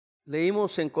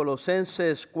Leímos en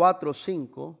Colosenses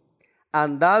 4:5,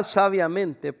 andad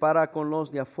sabiamente para con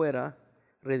los de afuera,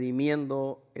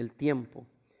 redimiendo el tiempo.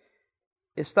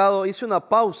 Hice una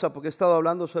pausa porque he estado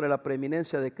hablando sobre la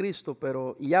preeminencia de Cristo,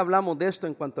 y ya hablamos de esto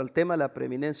en cuanto al tema de la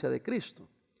preeminencia de Cristo.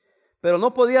 Pero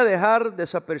no podía dejar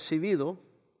desapercibido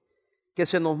que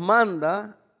se nos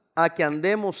manda a que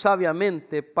andemos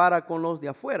sabiamente para con los de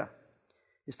afuera.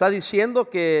 Está diciendo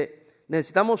que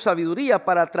necesitamos sabiduría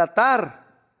para tratar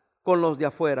con los de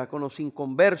afuera, con los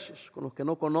inconversos, con los que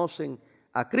no conocen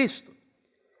a Cristo.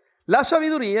 La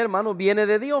sabiduría, hermanos, viene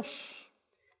de Dios.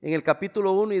 En el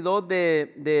capítulo 1 y 2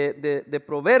 de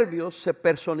Proverbios se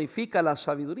personifica la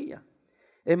sabiduría.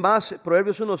 Es más,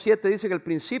 Proverbios 1:7 dice que el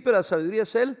principio de la sabiduría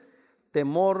es el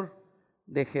temor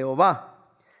de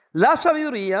Jehová. La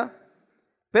sabiduría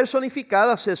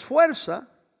personificada se esfuerza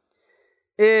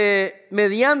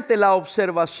mediante la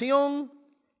observación,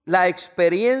 la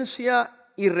experiencia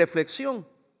y reflexión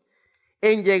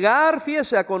en llegar,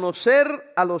 fíjese, a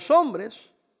conocer a los hombres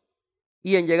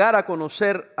y en llegar a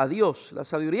conocer a Dios. La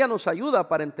sabiduría nos ayuda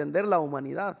para entender la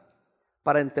humanidad,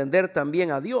 para entender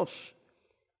también a Dios,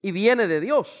 y viene de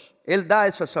Dios. Él da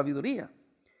esa sabiduría.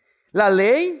 La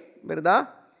ley,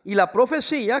 ¿verdad?, y la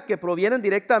profecía, que provienen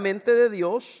directamente de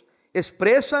Dios,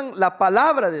 expresan la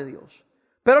palabra de Dios.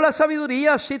 Pero la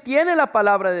sabiduría sí tiene la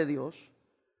palabra de Dios,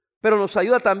 pero nos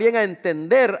ayuda también a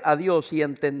entender a Dios y a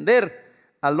entender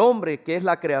al hombre, que es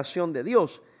la creación de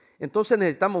Dios. Entonces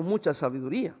necesitamos mucha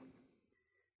sabiduría.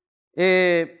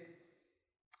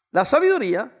 La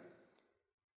sabiduría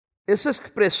es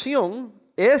expresión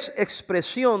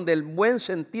del buen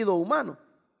sentido humano,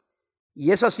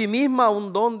 y es asimismo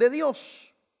un don de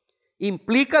Dios.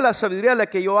 Implica la sabiduría de la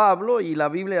que yo hablo y la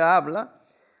Biblia habla,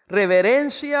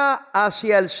 reverencia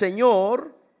hacia el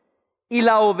Señor y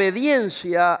la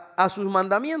obediencia a sus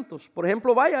mandamientos. Por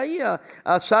ejemplo, vaya ahí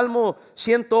a Salmo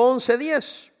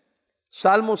 111:10.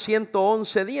 Salmo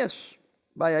 111:10.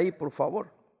 Vaya ahí, por favor.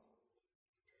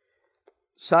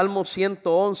 Salmo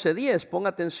 111:10. Ponga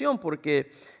atención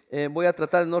porque voy a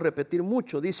tratar de no repetir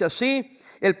mucho. Dice así: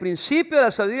 el principio de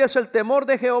la sabiduría es el temor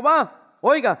de Jehová.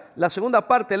 Oiga, la segunda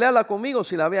parte, léala conmigo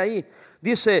si la ve ahí.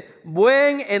 Dice: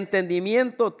 buen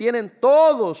entendimiento tienen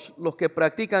todos los que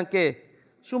practican ¿qué?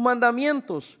 Sus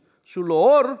mandamientos. Su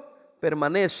loor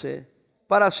permanece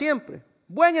para siempre.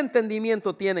 Buen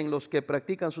entendimiento tienen los que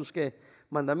practican sus ¿qué?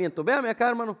 Mandamientos. Véame acá,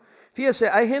 hermano. Fíjese,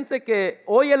 hay gente que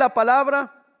oye la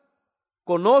palabra,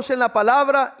 conocen la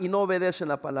palabra y no obedecen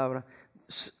la palabra.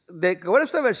 Con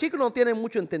este versículo no tiene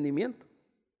mucho entendimiento.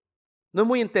 No es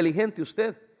muy inteligente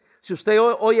usted. Si usted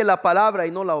oye la palabra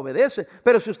y no la obedece,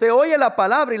 pero si usted oye la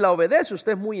palabra y la obedece,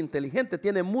 usted es muy inteligente,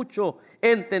 tiene mucho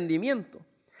entendimiento.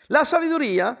 La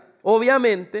sabiduría,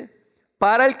 obviamente,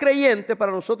 para el creyente,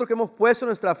 para nosotros que hemos puesto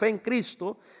nuestra fe en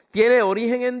Cristo, tiene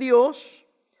origen en Dios.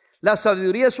 La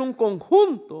sabiduría es un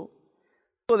conjunto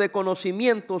de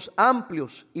conocimientos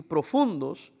amplios y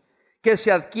profundos que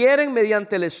se adquieren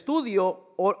mediante el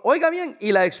estudio, oiga bien,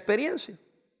 y la experiencia.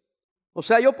 O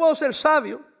sea, yo puedo ser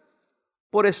sabio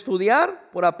por estudiar,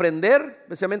 por aprender,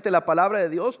 especialmente la palabra de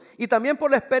Dios, y también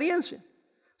por la experiencia.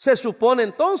 Se supone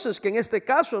entonces que en este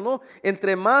caso, ¿no?,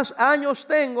 entre más años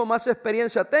tengo, más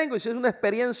experiencia tengo, y si es una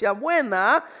experiencia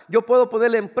buena, yo puedo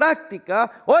ponerla en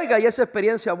práctica. Oiga, y esa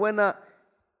experiencia buena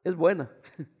es buena,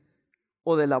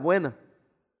 o de la buena.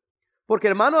 Porque,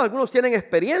 hermanos, algunos tienen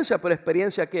experiencia, pero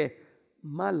experiencia ¿qué?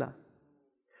 Mala.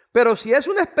 Pero si es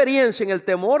una experiencia en el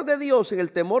temor de Dios, en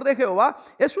el temor de Jehová,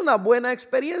 es una buena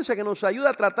experiencia que nos ayuda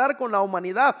a tratar con la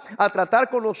humanidad, a tratar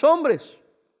con los hombres.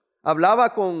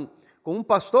 Hablaba con un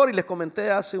pastor y les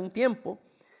comenté hace un tiempo,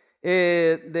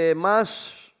 de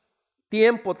más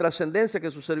tiempo, trascendencia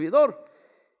que su servidor.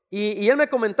 Y él me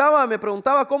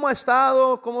preguntaba cómo ha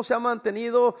estado, cómo se ha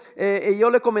mantenido. Y yo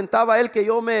le comentaba a él que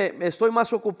yo me estoy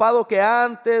más ocupado que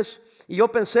antes. Y yo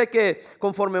pensé que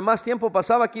conforme más tiempo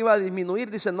pasaba que iba a disminuir.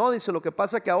 Dice, no, dice, lo que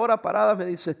pasa es que ahora Parada me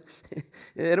dice,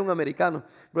 era un americano,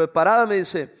 pero Parada me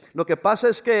dice, lo que pasa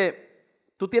es que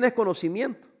tú tienes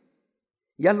conocimiento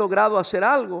y has logrado hacer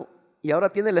algo y ahora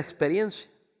tienes la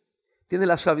experiencia, tienes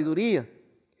la sabiduría.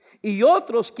 Y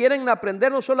otros quieren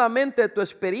aprender no solamente de tu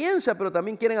experiencia, pero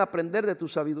también quieren aprender de tu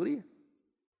sabiduría.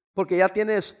 Porque ya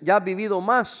has vivido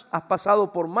más, has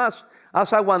pasado por más,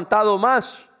 has aguantado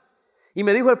más. Y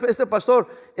me dijo este pastor,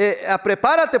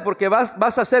 prepárate porque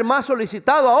vas a ser más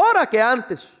solicitado ahora que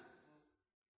antes.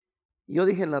 Y yo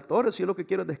dije, en la torre, si yo lo que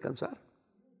quiero es descansar.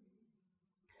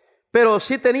 Pero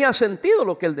sí tenía sentido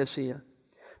lo que él decía.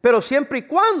 Pero siempre y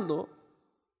cuando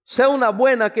sea una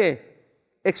buena ¿qué?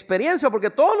 experiencia, porque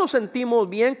todos nos sentimos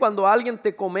bien cuando alguien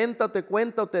te comenta, te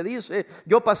cuenta o te dice: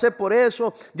 yo pasé por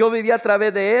eso, yo viví a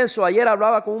través de eso. Ayer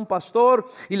hablaba con un pastor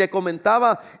y le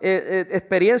comentaba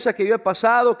experiencias que yo he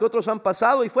pasado, que otros han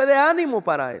pasado, y fue de ánimo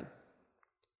para él.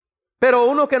 Pero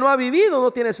uno que no ha vivido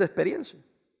no tiene esa experiencia.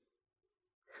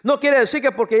 No quiere decir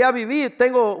que porque ya viví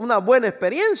tengo una buena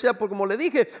experiencia, porque como le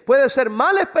dije, puede ser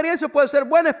mala experiencia, puede ser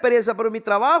buena experiencia, pero mi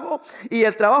trabajo y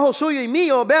el trabajo suyo y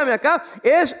mío, véame acá,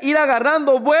 es ir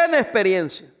agarrando buena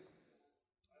experiencia.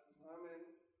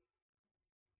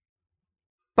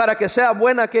 Para que sea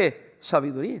buena, ¿qué?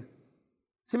 Sabiduría.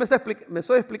 ¿Sí me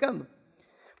estoy explicando?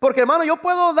 Porque, hermano, yo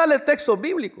puedo darle textos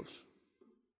bíblicos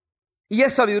y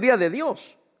es sabiduría de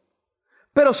Dios,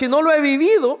 pero si no lo he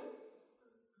vivido,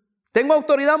 ¿tengo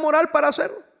autoridad moral para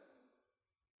hacerlo?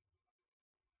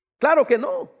 Claro que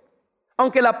no.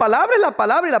 Aunque la palabra es la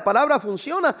palabra y la palabra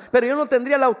funciona, pero yo no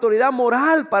tendría la autoridad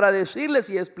moral para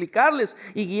decirles y explicarles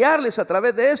y guiarles a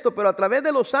través de esto. Pero a través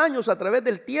de los años, a través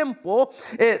del tiempo,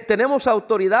 tenemos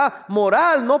autoridad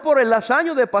moral, no por los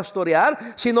años de pastorear,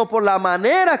 sino por la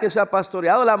manera que se ha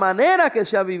pastoreado, la manera que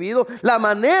se ha vivido, la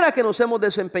manera que nos hemos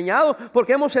desempeñado,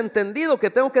 porque hemos entendido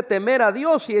que tengo que temer a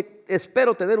Dios y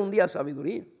espero tener un día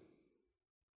sabiduría.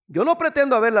 Yo no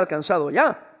pretendo haberla alcanzado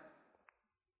ya,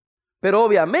 pero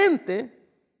obviamente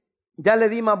ya le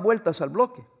di más vueltas al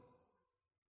bloque.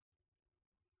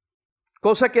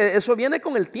 Cosa que eso viene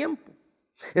con el tiempo.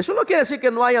 Eso no quiere decir que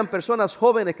no hayan personas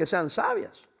jóvenes que sean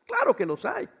sabias. Claro que los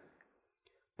hay.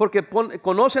 Porque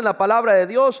conocen la palabra de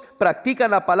Dios,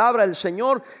 practican la palabra del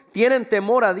Señor, tienen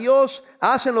temor a Dios,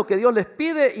 hacen lo que Dios les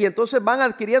pide y entonces van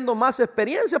adquiriendo más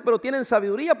experiencia, pero tienen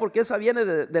sabiduría porque esa viene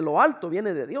de lo alto,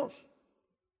 viene de Dios.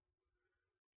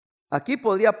 Aquí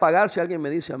podría pagar si alguien me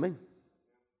dice amén.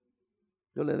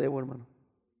 Yo le debo, hermano.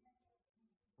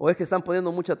 ¿O es que están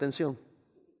poniendo mucha atención?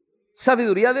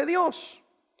 Sabiduría de Dios.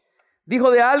 Dijo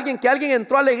de alguien que alguien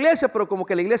entró a la iglesia, pero como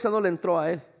que la iglesia no le entró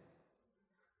a él.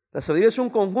 La sabiduría es un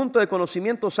conjunto de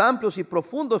conocimientos amplios y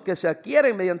profundos que se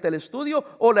adquieren mediante el estudio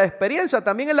o la experiencia.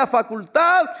 También es la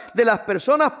facultad de las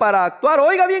personas para actuar.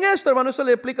 Oiga bien esto, hermano, esto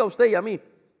le explica a usted y a mí.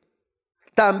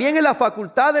 También es la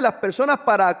facultad de las personas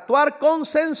para actuar con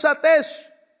sensatez,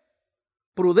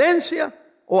 prudencia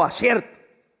o acierto.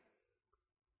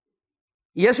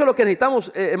 Y eso es lo que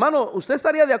necesitamos. Hermano, ¿usted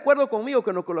estaría de acuerdo conmigo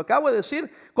con lo que lo acabo de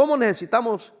decir? ¿Cómo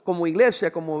necesitamos como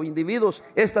iglesia, como individuos,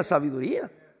 esta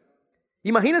sabiduría?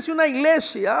 Imagínese una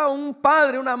iglesia, un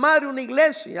padre, una madre, una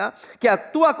iglesia que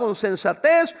actúa con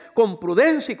sensatez, con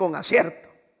prudencia y con acierto.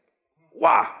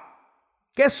 ¡Wow!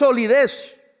 ¡Qué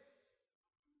solidez!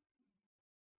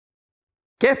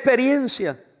 ¡Qué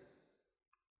experiencia!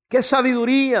 ¡Qué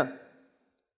sabiduría!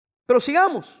 Pero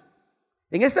sigamos.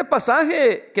 En este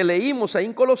pasaje que leímos ahí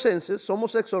en Colosenses,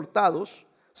 somos exhortados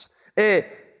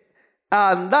a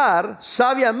andar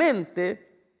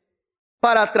sabiamente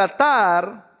para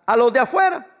tratar a los de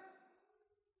afuera.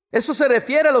 Eso se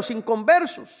refiere a los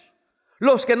inconversos,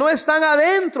 los que no están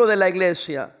adentro de la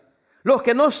iglesia, los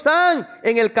que no están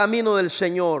en el camino del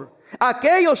Señor.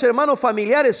 Aquellos hermanos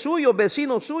familiares suyos,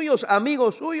 vecinos suyos,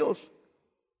 amigos suyos,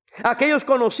 aquellos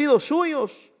conocidos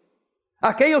suyos,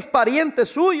 aquellos parientes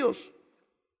suyos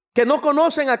que no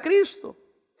conocen a Cristo.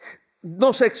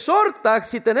 Nos exhorta,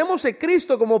 si tenemos a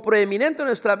Cristo como preeminente en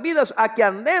nuestras vidas, a que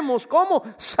andemos como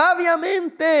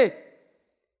sabiamente.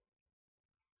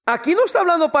 Aquí no está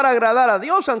hablando para agradar a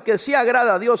Dios, aunque sí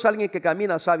agrada a Dios a alguien que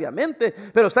camina sabiamente,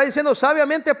 pero está diciendo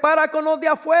sabiamente para con los de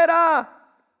afuera.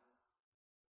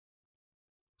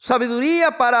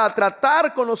 Sabiduría para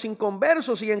tratar con los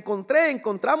inconversos. Y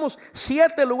encontramos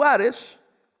 7 lugares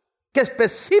que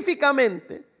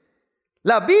específicamente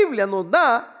la Biblia nos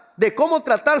da de cómo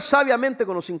tratar sabiamente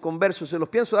con los inconversos. Se los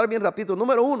pienso dar bien rápido.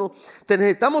 Número 1,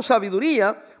 necesitamos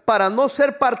sabiduría para no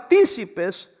ser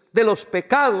partícipes de los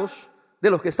pecados de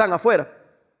los que están afuera.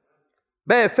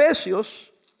 Ve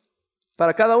Efesios,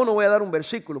 para cada uno voy a dar un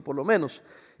versículo por lo menos.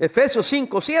 Efesios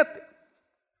 5:7.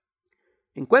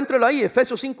 Encuéntrelo ahí,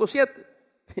 Efesios 5:7.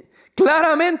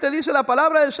 Claramente dice la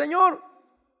palabra del Señor.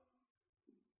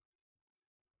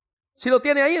 Si lo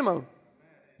tiene ahí, hermano.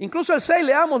 Incluso el 6,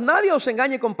 leamos: nadie os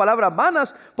engañe con palabras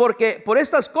vanas, porque por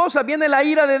estas cosas viene la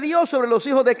ira de Dios sobre los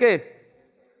hijos de ¿qué?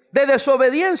 De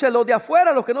desobediencia, los de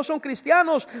afuera, los que no son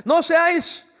cristianos. No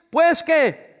seáis, pues,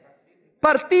 ¿qué?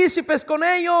 Partícipes con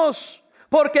ellos,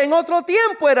 porque en otro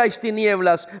tiempo erais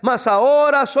tinieblas, mas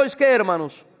ahora sois, ¿qué,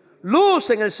 hermanos? Luz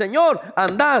en el Señor,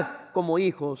 andad como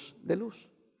hijos de luz.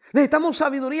 Necesitamos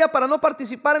sabiduría para no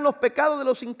participar en los pecados de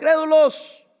los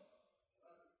incrédulos.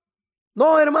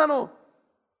 No, hermano,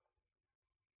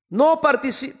 no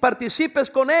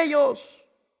participes con ellos.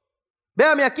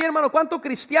 Véame aquí, hermano, cuántos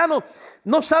cristianos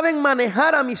no saben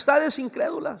manejar amistades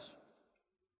incrédulas.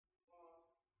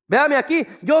 Véame aquí,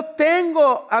 yo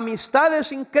tengo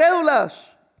amistades incrédulas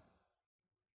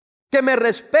que me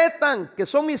respetan, que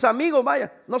son mis amigos,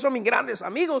 vaya, no son mis grandes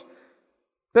amigos,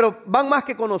 pero van más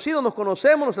que conocidos, nos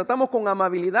conocemos, nos tratamos con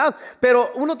amabilidad,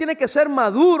 pero uno tiene que ser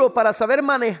maduro para saber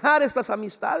manejar estas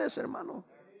amistades, hermano.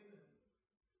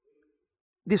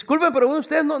 Disculpen, pero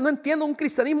ustedes no entiendo un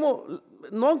cristianismo,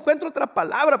 no encuentro otra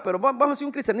palabra, pero vamos a decir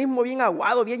un cristianismo bien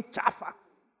aguado, bien chafa,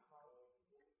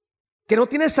 que no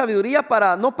tiene sabiduría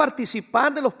para no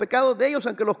participar de los pecados de ellos,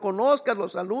 aunque los conozcas,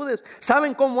 los saludes,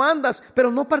 saben cómo andas,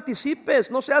 pero no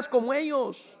participes, no seas como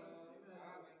ellos.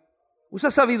 Usa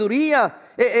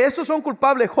sabiduría. Estos son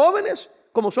culpables jóvenes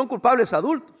como son culpables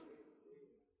adultos.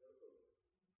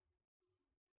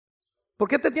 ¿Por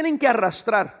qué te tienen que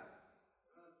arrastrar?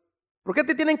 ¿Por qué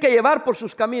te tienen que llevar por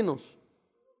sus caminos?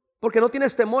 Porque no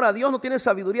tienes temor a Dios, no tienes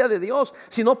sabiduría de Dios.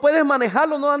 Si no puedes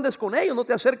manejarlo, no andes con ellos, no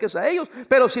te acerques a ellos.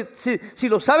 Pero si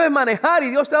lo sabes manejar y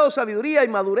Dios te ha dado sabiduría y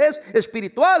madurez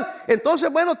espiritual, entonces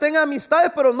bueno, tenga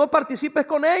amistades, pero no participes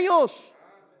con ellos.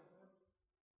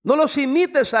 No los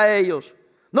imites a ellos.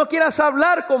 No quieras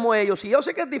hablar como ellos. Y yo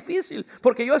sé que es difícil,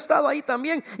 porque yo he estado ahí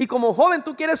también. Y como joven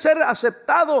tú quieres ser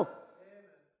aceptado.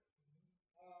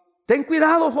 Ten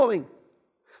cuidado, joven.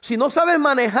 Si no sabes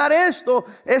manejar esto,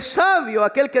 es sabio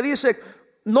aquel que dice,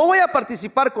 no voy a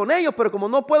participar con ellos, pero como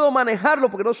no puedo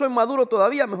manejarlo porque no soy maduro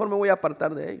todavía, mejor me voy a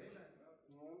apartar de ellos.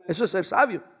 Eso es ser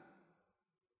sabio.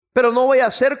 Pero no voy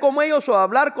a ser como ellos, o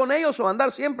hablar con ellos, o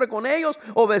andar siempre con ellos,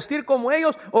 o vestir como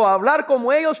ellos, o hablar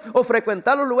como ellos, o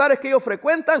frecuentar los lugares que ellos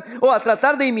frecuentan, o a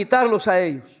tratar de imitarlos a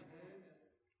ellos.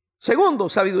 Segundo,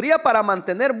 sabiduría para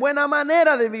mantener buena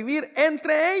manera de vivir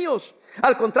entre ellos.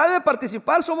 Al contrario de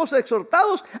participar, somos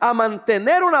exhortados a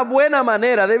mantener una buena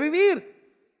manera de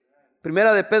vivir.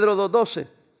 Primera de Pedro 2:12.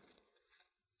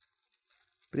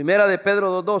 Primera de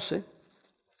Pedro 2:12.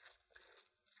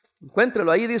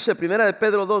 Encuéntrelo ahí, dice Primera de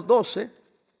Pedro 2:12.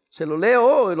 Se lo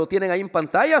leo, lo tienen ahí en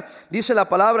pantalla. Dice la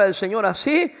palabra del Señor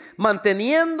así: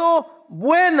 manteniendo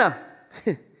buena.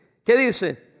 ¿Qué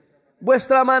dice?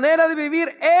 Vuestra manera de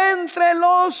vivir entre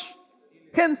los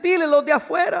gentiles, los de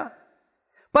afuera,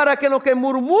 para que los que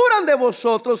murmuran de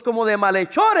vosotros como de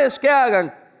malhechores, ¿qué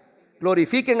hagan?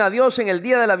 Glorifiquen a Dios en el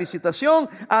día de la visitación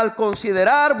al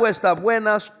considerar vuestras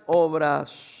buenas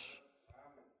obras.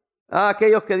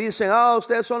 Aquellos que dicen,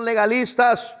 ustedes son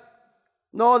legalistas.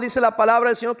 No, dice la palabra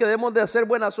del Señor que debemos de hacer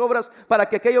buenas obras para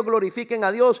que aquellos glorifiquen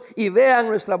a Dios y vean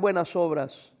nuestras buenas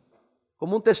obras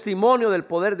como un testimonio del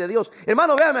poder de Dios.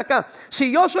 Hermano, véame acá.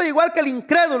 Si yo soy igual que el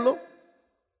incrédulo,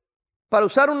 para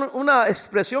usar una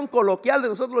expresión coloquial de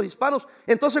nosotros los hispanos,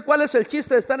 entonces ¿cuál es el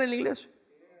chiste de estar en la iglesia?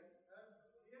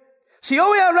 Si yo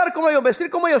voy a hablar como ellos, vestir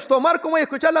como ellos, tomar como ellos,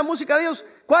 escuchar la música de ellos,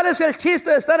 ¿cuál es el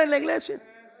chiste de estar en la iglesia?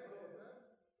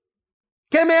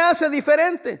 ¿Qué me hace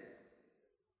diferente?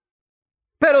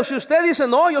 Pero si usted dice,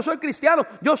 no, yo soy cristiano,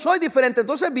 yo soy diferente,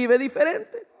 entonces vive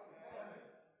diferente.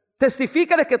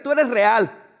 Testifica de que tú eres real.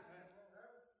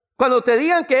 Cuando te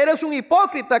digan que eres un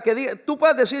hipócrita, tú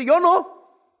puedes decir, yo no.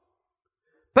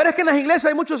 Pero es que en las iglesias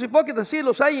hay muchos hipócritas, sí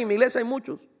los hay, en mi iglesia hay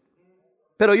muchos,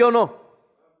 pero yo no.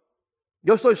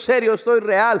 Yo estoy serio, estoy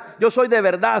real, yo soy de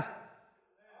verdad.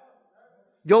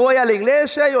 Yo voy a la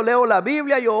iglesia, yo leo la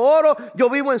Biblia, yo oro, yo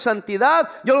vivo en santidad,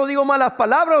 yo no digo malas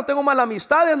palabras, no tengo malas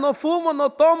amistades, no fumo,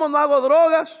 no tomo, no hago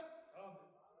drogas,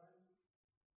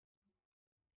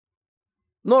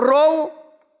 no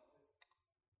robo,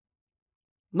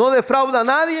 no defraudo a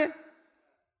nadie,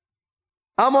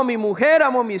 amo a mi mujer,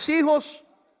 amo a mis hijos,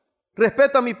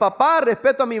 respeto a mi papá,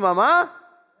 respeto a mi mamá.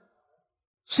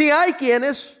 Sí hay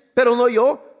quienes, pero no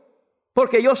yo,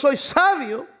 porque yo soy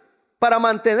sabio para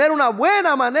mantener una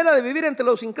buena manera de vivir entre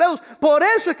los incrédulos. Por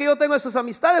eso es que yo tengo esas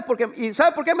amistades, ¿y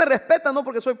sabe por qué me respetan? No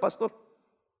porque soy pastor,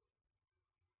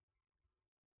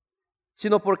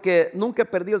 sino porque nunca he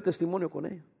perdido el testimonio con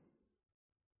ellos.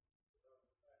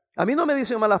 A mí no me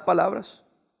dicen malas palabras,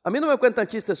 a mí no me cuentan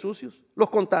chistes sucios, los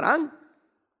contarán.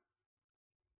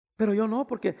 Pero yo no,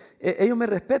 porque ellos me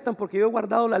respetan, porque yo he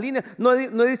guardado la línea. No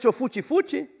he dicho fuchi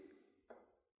fuchi,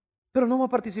 pero no voy a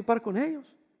participar con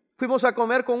ellos. Fuimos a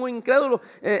comer con un incrédulo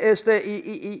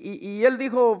y él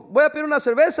dijo, voy a pedir una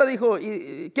cerveza, dijo,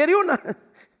 ¿y quiere una?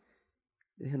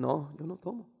 Y dije, no, yo no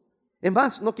tomo. Es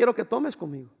más, no quiero que tomes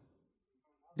conmigo.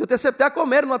 Yo te acepté a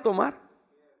comer, no a tomar.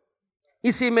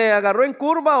 Y si me agarró en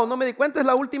curva o no me di cuenta, es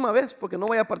la última vez, porque no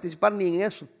voy a participar ni en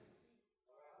eso.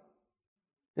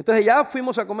 Entonces ya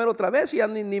fuimos a comer otra vez y ya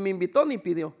ni me invitó ni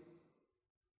pidió.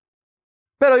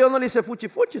 Pero yo no le hice fuchi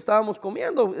fuchi, estábamos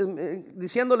comiendo,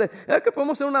 diciéndole que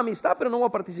podemos tener una amistad, pero no voy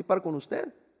a participar con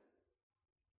usted.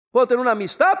 Puedo tener una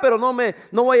amistad, pero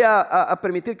no voy a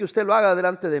permitir que usted lo haga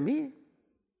delante de mí.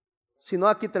 Si no,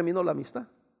 aquí terminó la amistad.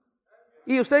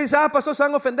 Y usted dice, pastor, se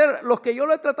van a ofender. Los que yo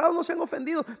lo he tratado no se han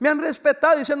ofendido. Me han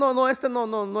respetado. Dicen, no, este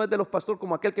no es de los pastores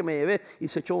como aquel que me llevé y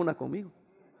se echó una conmigo.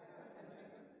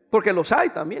 Porque los hay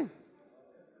también.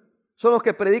 Son los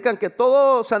que predican que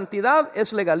toda santidad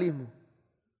es legalismo.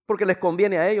 Porque les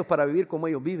conviene a ellos para vivir como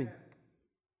ellos viven.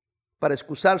 Para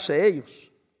excusarse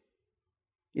ellos.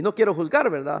 Y no quiero juzgar,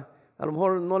 ¿verdad? A lo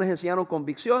mejor no les enseñaron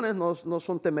convicciones, no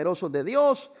son temerosos de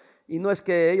Dios. Y no es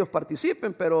que ellos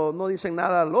participen, pero no dicen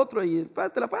nada al otro. Y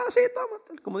te la pagan, sí,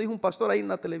 tómate. Como dijo un pastor ahí en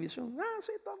la televisión.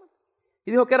 Sí, tómate.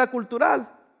 Y dijo que era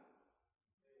cultural.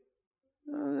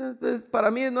 Para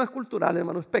mí no es cultural,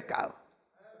 hermano, es pecado.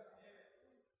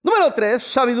 Número 3,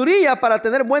 sabiduría para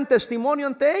tener buen testimonio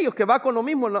ante ellos, que va con lo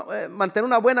mismo, mantener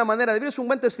una buena manera de vivir, es un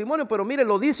buen testimonio, pero mire,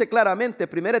 lo dice claramente,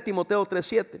 1 Timoteo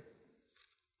 3:7.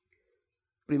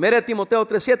 1 Timoteo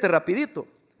 3:7, rapidito,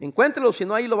 encuéntrelo, si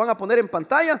no ahí lo van a poner en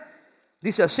pantalla.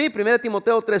 Dice así, 1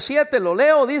 Timoteo 3:7, lo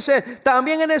leo, dice,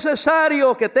 también es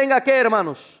necesario que tenga, ¿qué,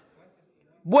 hermanos?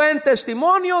 Buen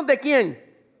testimonio, ¿de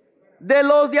quién? De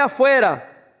los de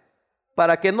afuera,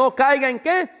 para que no caiga en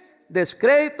 ¿qué?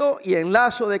 Descrédito y en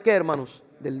lazo de ¿qué, hermanos?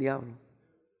 Del diablo.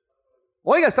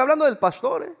 Oiga, está hablando del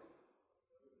pastor,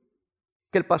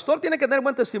 que el pastor tiene que tener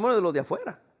buen testimonio de los de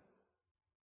afuera,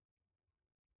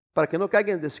 para que no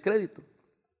caiga en descrédito.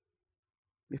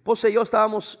 Mi esposa y yo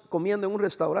estábamos comiendo en un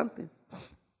restaurante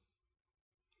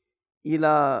y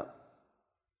la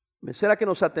mesera que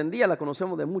nos atendía la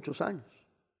conocemos de muchos años,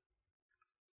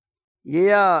 y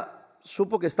ella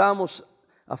supo que estábamos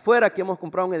afuera, que hemos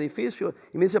comprado un edificio,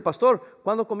 y me dice, pastor,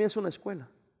 ¿cuándo comienza una escuela?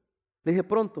 Le dije,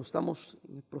 pronto, estamos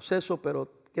en el proceso,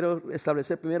 pero quiero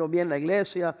establecer primero bien la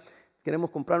iglesia, queremos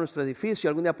comprar nuestro edificio,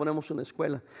 algún día ponemos una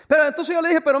escuela. Pero entonces yo le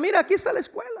dije, pero mira, aquí está la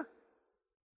escuela.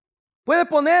 Puede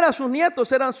poner a sus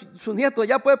nietos, eran sus nietos,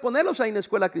 ya puede ponerlos ahí en la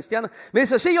escuela cristiana. Me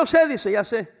dice, sí, yo sé, dice, ya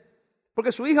sé,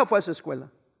 porque su hija fue a esa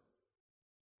escuela.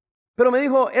 Pero me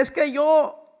dijo, es que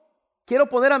yo quiero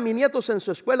poner a mis nietos en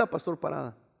su escuela, pastor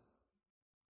Parada,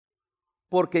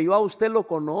 porque yo a usted lo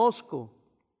conozco.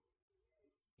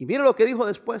 Y mire lo que dijo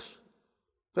después.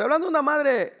 Estoy hablando de una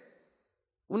madre,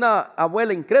 una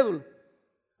abuela incrédula.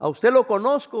 A usted lo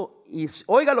conozco y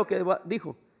oiga lo que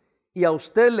dijo. Y a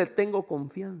usted le tengo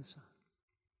confianza.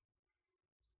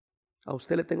 A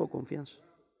usted le tengo confianza.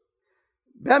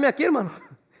 Véame aquí, hermano.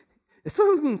 Esto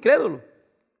es un incrédulo.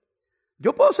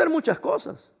 Yo puedo hacer muchas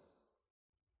cosas,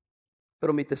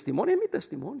 pero mi testimonio es mi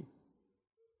testimonio.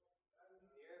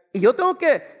 Y yo tengo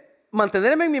que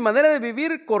mantenerme en mi manera de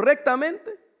vivir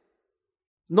correctamente,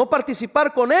 no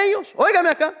participar con ellos. Óigame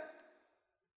acá.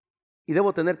 Y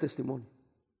debo tener testimonio.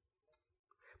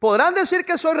 Podrán decir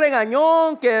que soy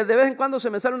regañón, que de vez en cuando se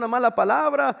me sale una mala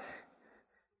palabra.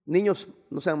 Niños,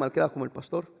 no sean malcriados como el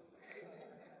pastor.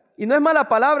 Y no es mala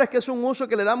palabra, es que es un uso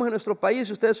que le damos en nuestro país.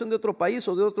 Si ustedes son de otro país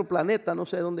o de otro planeta, no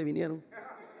sé de dónde vinieron.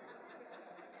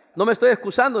 No me estoy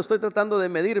excusando, estoy tratando de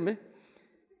medirme.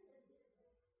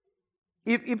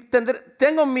 Y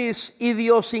tengo mis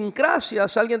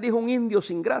idiosincrasias. Alguien dijo un indio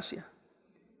sin gracia.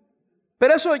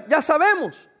 Pero eso ya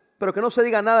sabemos. Pero que no se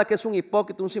diga nada que es un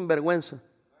hipócrita, un sinvergüenza.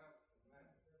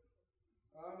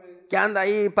 Que anda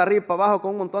ahí para arriba y para abajo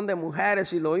con un montón de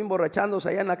mujeres y lo emborrachándose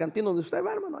allá en la cantina donde usted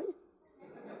va, hermano, ahí.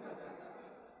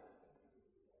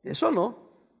 Eso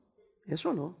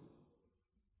no.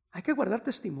 Hay que guardar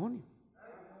testimonio.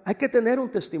 Hay que tener un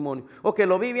testimonio. O que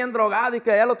lo vi bien drogado y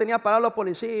que allá lo tenía parado la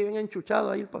policía y bien enchuchado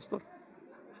ahí el pastor.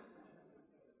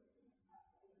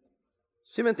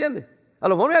 ¿Sí me entiende? A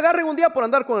lo mejor me agarren un día por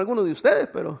andar con alguno de ustedes,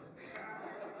 pero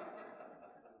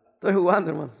estoy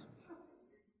jugando, hermano.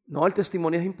 No, el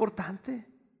testimonio es importante.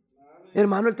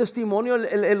 Hermano, el testimonio,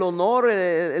 el honor,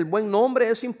 el buen nombre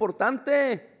es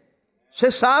importante.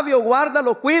 Sé sabio,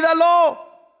 guárdalo, cuídalo.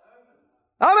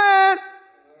 Amén.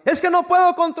 Es que no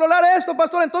puedo controlar esto,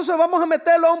 pastor. Entonces vamos a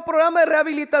meterlo a un programa de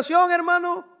rehabilitación,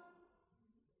 hermano.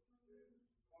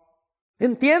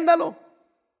 Entiéndalo.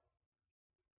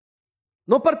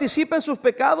 No participe en sus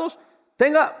pecados.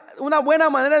 Tenga una buena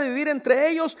manera de vivir entre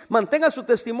ellos. Mantenga su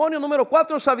testimonio. Número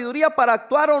 4, sabiduría para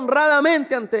actuar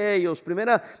honradamente ante ellos.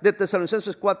 Primera de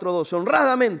Tesalonicenses 4:12.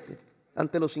 Honradamente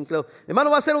ante los incrédulos.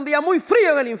 Hermano, va a ser un día muy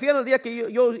frío en el infierno el día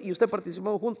que yo y usted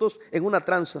participamos juntos en una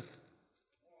tranza.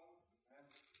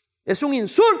 Es un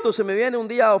insulto, se me viene un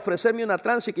día a ofrecerme una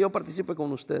tranza y que yo participe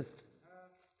con usted.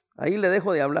 Ahí le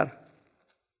dejo de hablar.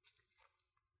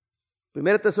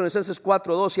 1 Tesalonicenses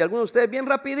 4:2. Y algunos de ustedes bien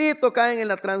rapidito caen en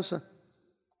la tranza,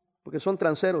 porque son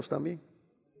tranceros también.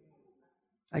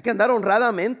 Hay que andar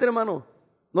honradamente, hermano.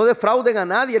 No defrauden a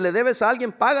nadie. Le debes a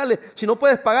alguien, págale. Si no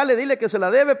puedes pagarle, dile que se la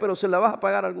debe, pero se la vas a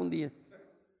pagar algún día.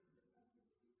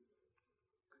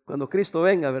 Cuando Cristo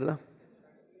venga, ¿verdad?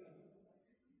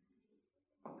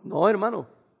 No, hermano.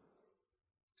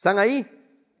 ¿Están ahí?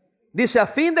 Dice, a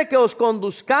fin de que os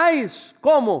conduzcáis,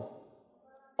 ¿cómo?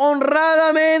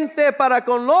 Honradamente para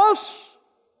con los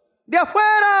de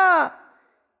afuera.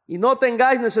 Y no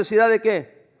tengáis necesidad de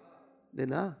 ¿qué? De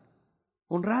nada.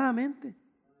 Honradamente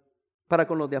para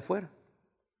con los de afuera.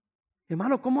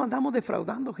 Hermano, ¿cómo andamos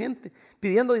defraudando gente?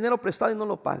 Pidiendo dinero prestado y no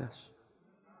lo pagas.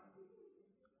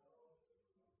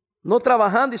 No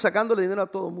trabajando y sacándole dinero a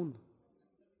todo el mundo.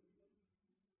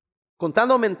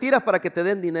 Contando mentiras para que te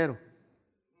den dinero.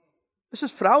 Eso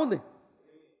es fraude.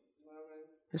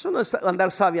 Eso no es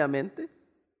andar sabiamente.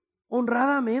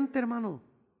 Honradamente, hermano.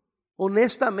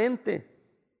 Honestamente.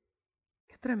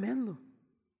 Qué tremendo.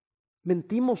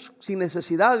 Mentimos sin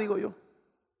necesidad, digo yo.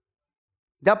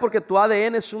 Ya porque tu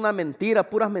ADN es una mentira,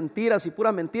 puras mentiras y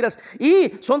puras mentiras.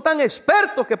 Y son tan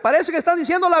expertos que parece que están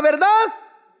diciendo la verdad.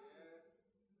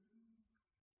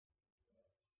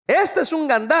 Este es un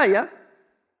gandaya.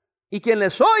 Y quien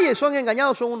les oye y son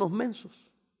engañados son unos mensos.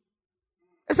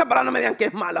 Esa palabra no me digan que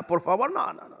es mala, por favor.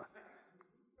 No.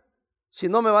 Si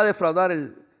no me va a defraudar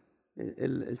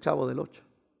el chavo del 8.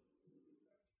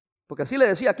 Porque así le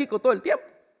decía a Kiko todo el tiempo.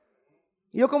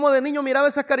 Y yo como de niño miraba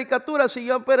esas caricaturas y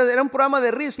pero era un programa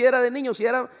de risa y era de niños y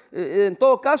era, en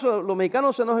todo caso, los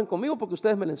mexicanos se enojen conmigo porque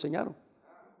ustedes me lo enseñaron.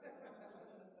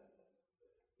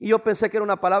 Y yo pensé que era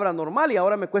una palabra normal y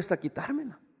ahora me cuesta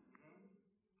quitármela.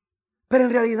 Pero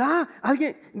en realidad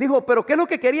alguien dijo, ¿pero qué es lo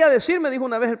que quería decir? Me dijo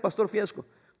una vez el pastor Fiesco.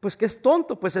 Pues que es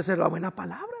tonto, pues esa es la buena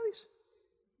palabra, dice.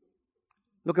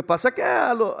 Lo que pasa es que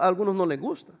a algunos no les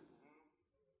gusta.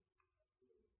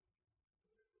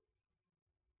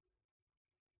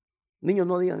 Niños,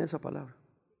 no digan esa palabra.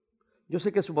 Yo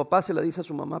sé que su papá se la dice a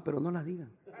su mamá, pero no la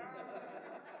digan.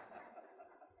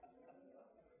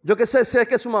 Yo que sé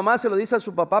que su mamá se lo dice a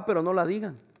su papá, pero no la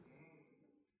digan.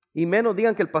 Y menos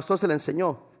digan que el pastor se la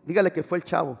enseñó. Dígale que fue el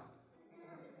chavo.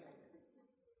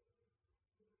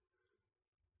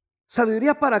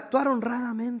 Sabiduría para actuar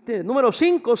honradamente. Número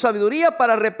 5, sabiduría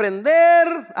para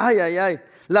reprender,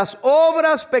 las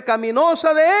obras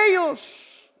pecaminosas de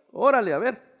ellos. Órale, a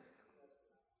ver.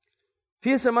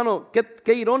 Fíjense, hermano,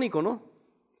 qué irónico, ¿no?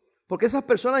 Porque esas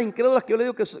personas incrédulas que yo le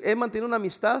digo que he mantenido una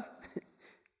amistad,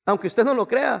 aunque usted no lo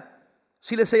crea,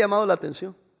 sí les he llamado la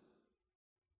atención.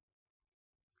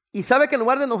 Y sabe que en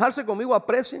lugar de enojarse conmigo,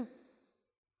 aprecien.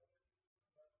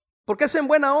 Porque es en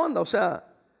buena onda. O sea,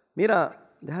 mira,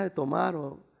 deja de tomar.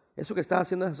 O eso que estás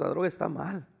haciendo, esa droga está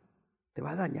mal. Te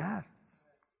va a dañar.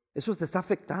 Eso te está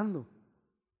afectando.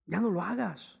 Ya no lo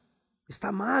hagas.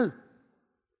 Está mal.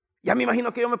 Ya me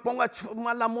imagino que yo me pongo a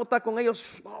fumar la mota con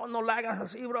ellos. No la hagas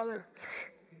así, brother.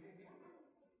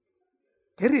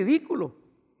 Qué ridículo.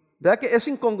 ¿Verdad que es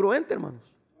incongruente, hermanos?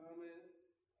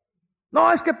 No,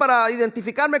 es que para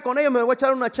identificarme con ellos me voy a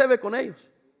echar una cheve con ellos.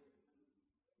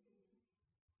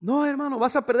 No, hermano,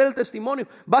 vas a perder el testimonio.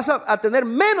 Vas a tener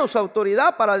menos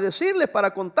autoridad para decirles,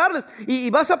 para contarles. Y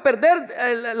vas a perder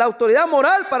la autoridad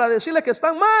moral para decirles que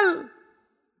están mal.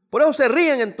 Por eso se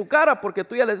ríen en tu cara, porque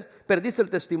tú ya les perdiste el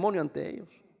testimonio ante ellos.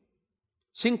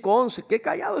 5:11, qué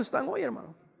callados están hoy,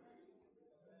 hermano.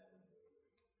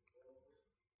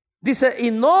 Dice,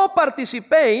 y no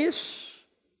participéis.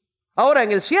 Ahora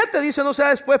en el 7 dice, no sea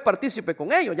después partícipe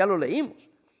con ellos, ya lo leímos.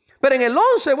 Pero en el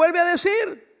 11 vuelve a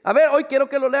decir, a ver, hoy quiero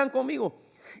que lo lean conmigo.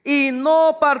 Y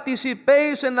no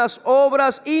participéis en las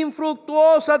obras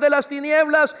infructuosas de las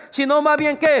tinieblas, sino más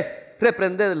bien ¿qué?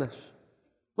 Reprendedlas.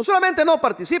 No solamente no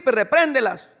participe,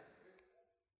 repréndelas.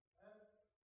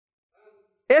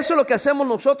 Eso es lo que hacemos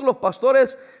nosotros los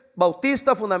pastores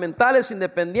bautistas, fundamentales,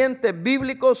 independientes,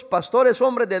 bíblicos, pastores,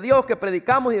 hombres de Dios, que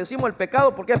predicamos y decimos el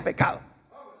pecado porque es pecado.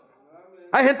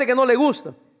 Hay gente que no le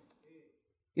gusta.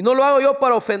 Y no lo hago yo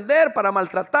para ofender, para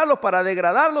maltratarlos, para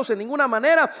degradarlos en ninguna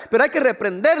manera. Pero hay que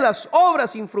reprender las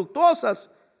obras infructuosas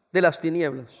de las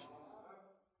tinieblas.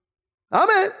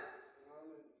 Amén.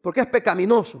 Porque es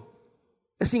pecaminoso.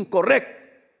 Es incorrecto.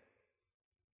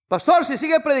 Pastor, si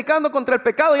sigue predicando contra el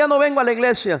pecado, ya no vengo a la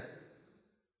iglesia.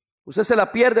 Usted se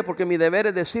la pierde porque mi deber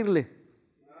es decirle.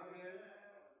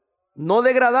 No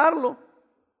degradarlo,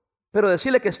 pero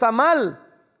decirle que está mal.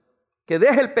 Que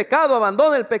deje el pecado,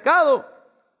 abandone el pecado.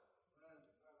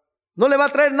 No le va a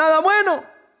traer nada bueno.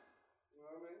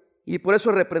 Y por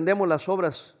eso reprendemos las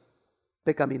obras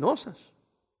pecaminosas.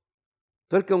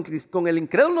 Entonces con el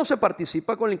incrédulo no se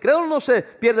participa, con el incrédulo no se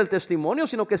pierde el testimonio,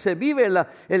 sino que se vive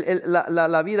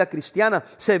la vida cristiana,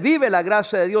 se vive la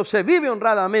gracia de Dios, se vive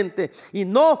honradamente y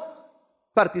no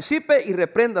Participe y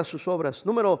reprenda sus obras.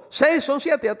 Número 6, son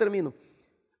 7, ya termino.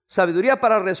 Sabiduría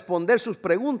para responder sus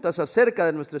preguntas acerca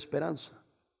de nuestra esperanza.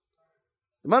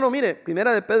 Hermano, mire,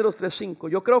 primera de Pedro 3:5.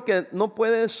 Yo creo que no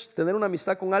puedes tener una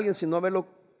amistad con alguien sin no haberlo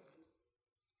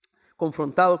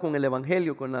confrontado con el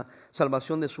evangelio, con la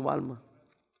salvación de su alma.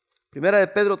 Primera de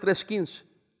Pedro 3:15.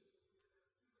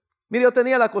 Mire, yo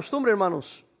tenía la costumbre,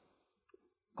 hermanos,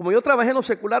 como yo trabajé en lo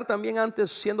secular también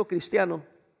antes siendo cristiano,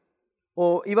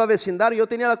 o iba a vecindario, yo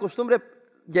tenía la costumbre,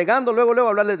 llegando luego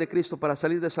hablarles de Cristo para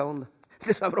salir de esa onda,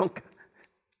 de esa bronca.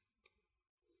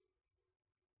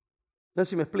 No sé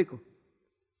si me explico.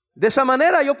 De esa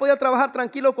manera yo podía trabajar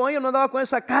tranquilo con ellos, no andaba con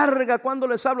esa carga cuando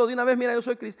les hablo de una vez, mira, yo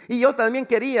soy cristiano. Y yo también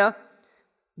quería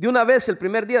de una vez el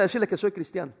primer día decirles que soy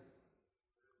cristiano.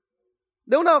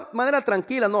 De una manera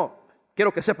tranquila, no,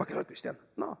 quiero que sepa que soy cristiano.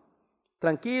 No,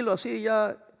 tranquilo, así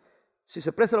ya, si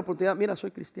se presta la oportunidad, mira,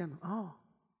 soy cristiano. Oh.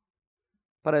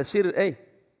 Para decir, hey,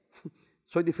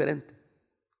 soy diferente.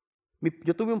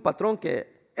 Yo tuve un patrón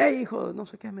que, hey, hijo, no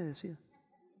sé qué me decía.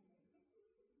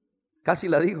 Casi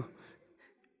la digo.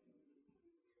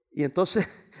 Y entonces,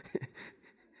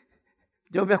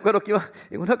 yo me acuerdo que iba,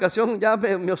 en una ocasión ya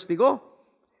me hostigó.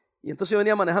 Y entonces yo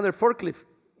venía manejando el forklift.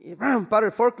 Y paro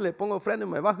el forklift, pongo freno y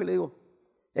me bajo y le digo,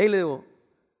 hey,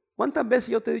 ¿cuántas veces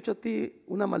yo te he dicho a ti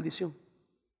una maldición?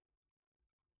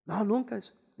 No, nunca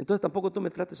eso. Entonces tampoco tú me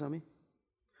trates a mí.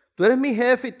 Tú eres mi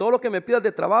jefe y todo lo que me pidas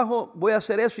de trabajo, voy a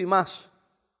hacer eso y más.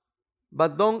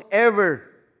 But don't ever,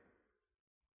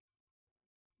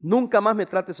 nunca más me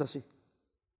trates así.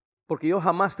 Porque yo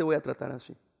jamás te voy a tratar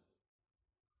así.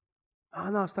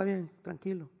 No, está bien,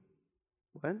 tranquilo.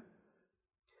 Bueno.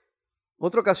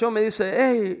 Otra ocasión me dice,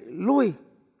 hey, Luis,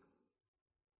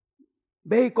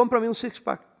 ve y cómprame un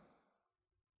six-pack.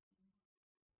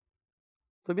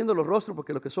 Estoy viendo los rostros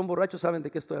porque los que son borrachos saben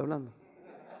de qué estoy hablando.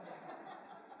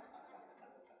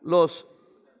 Los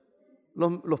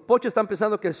pochos están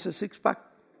pensando que es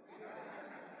six-pack.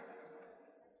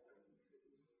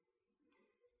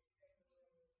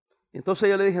 Entonces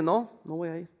yo le dije, no voy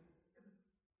a ir.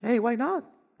 Hey, why not?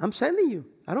 I'm sending you.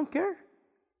 I don't care.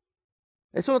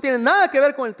 Eso no tiene nada que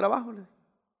ver con el trabajo.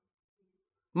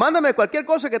 Mándame cualquier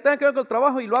cosa que tenga que ver con el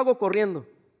trabajo y lo hago corriendo.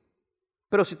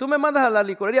 Pero si tú me mandas a la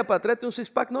licorería para traerte un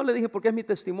six-pack, no, le dije, porque es mi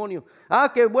testimonio.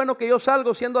 Qué bueno que yo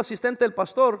salgo siendo asistente del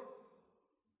pastor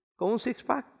con un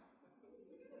six-pack.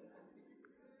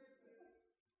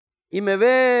 Y me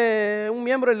ve un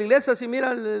miembro de la iglesia, así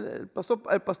mira, el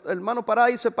hermano parado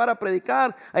ahí se para a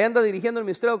predicar, ahí anda dirigiendo el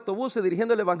ministerio de autobuses,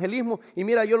 dirigiendo el evangelismo, y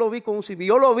mira, yo lo vi con un six-pack.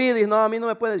 Yo lo vi, dice, no, a mí no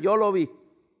me puedes, yo lo vi.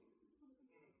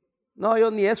 No,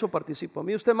 yo ni eso participo. A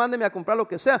mí usted mándeme a comprar lo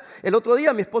que sea. El otro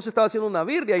día mi esposa estaba haciendo una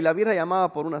birria y la birria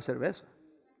llamaba por una cerveza.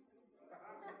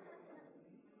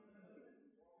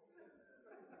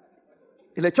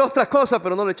 Y le echó otra cosa,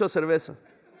 pero no le echó cerveza.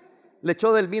 Le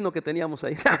echó del vino que teníamos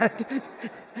ahí.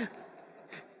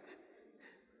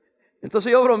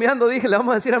 Entonces yo bromeando dije, le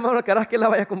vamos a decir a hermano Caraz que la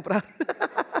vaya a comprar.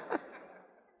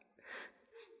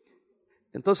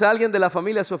 Entonces alguien de la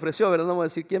familia se ofreció, ¿verdad? No voy a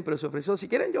decir quién, pero se ofreció. Si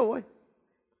quieren yo voy.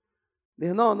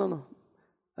 Dije, no.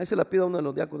 Ahí se la pido a uno de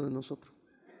los diáconos de nosotros.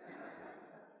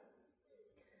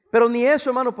 Pero ni eso,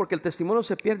 hermano, porque el testimonio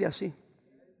se pierde así.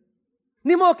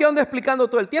 Ni modo que ande explicando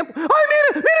todo el tiempo. ¡Ay,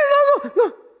 mire,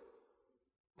 no!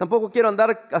 Tampoco quiero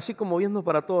andar así como viendo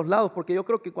para todos lados, porque yo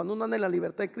creo que cuando uno anda en la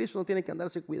libertad de Cristo, uno tiene que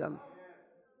andarse cuidando.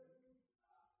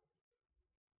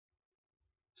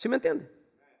 ¿Sí me entiende?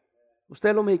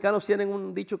 Ustedes los mexicanos tienen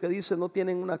un dicho que dice, no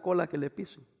tienen una cola que le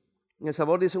pisen. En El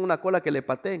Salvador dicen una cola que le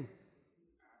pateen.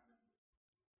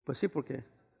 Pues sí, porque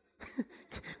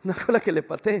una cola que le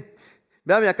patee.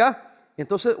 Véame acá.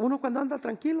 Entonces uno cuando anda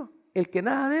tranquilo, el que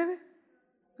nada debe,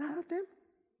 nada teme.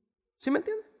 ¿Sí me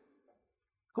entiende?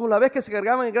 Como la vez que se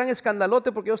cargaban el gran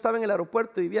escandalote porque yo estaba en el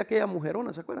aeropuerto y vi a aquella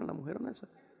mujerona, ¿se acuerdan la mujerona esa?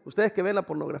 Ustedes que ven la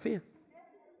pornografía.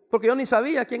 Porque yo ni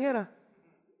sabía quién era.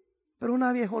 Pero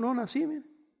una viejonona así, miren.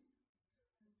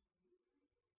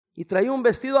 Y traía un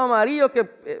vestido amarillo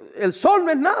que el sol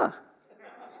no es nada.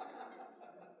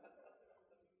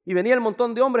 Y venía el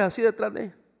montón de hombres así detrás de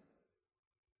ella.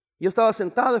 Yo estaba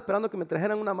sentado esperando que me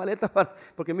trajeran una maleta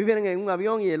porque me vienen en un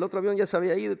avión y el otro avión ya se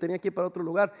había ido y tenía que ir para otro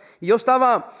lugar. Y yo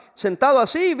estaba sentado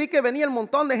así y vi que venía el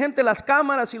montón de gente, las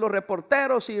cámaras y los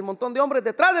reporteros y el montón de hombres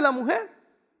detrás de la mujer.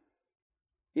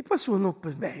 Y pues uno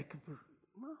pues ve,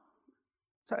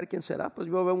 ¿sabe quién será? Pues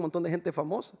yo veo un montón de gente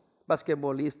famosa,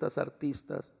 basquetbolistas,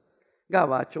 artistas,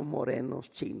 gabachos,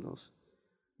 morenos, chinos,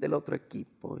 del otro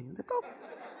equipo, de todo.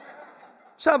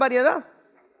 O sea, variedad.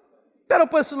 Pero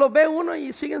pues lo ve uno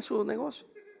y siguen su negocio.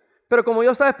 Pero como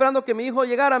yo estaba esperando que mi hijo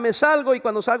llegara, me salgo y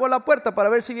cuando salgo a la puerta para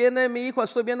ver si viene mi hijo,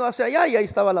 estoy viendo hacia allá y ahí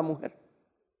estaba la mujer.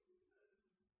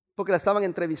 porque la estaban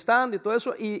entrevistando y todo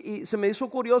eso, y se me hizo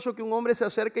curioso que un hombre se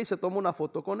acerca y se toma una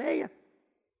foto con ella.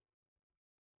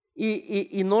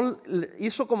 Y no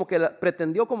hizo como que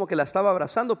pretendió como que la estaba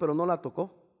abrazando, pero no la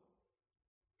tocó.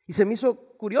 Y se me hizo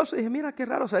curioso, dije, mira qué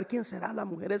raro, saber quién será la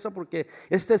mujer esa, porque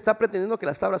está pretendiendo que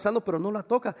la está abrazando, pero no la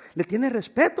toca. Le tiene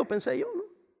respeto, pensé yo, ¿no?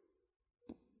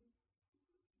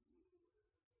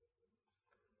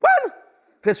 Bueno,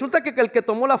 resulta que el que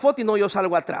tomó la foto y no, yo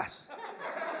salgo atrás.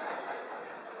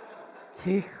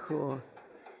 Hijo,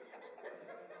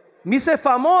 me hice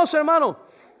famoso, hermano.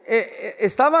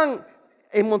 Estaban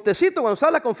en Montecito cuando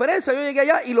estaba la conferencia, yo llegué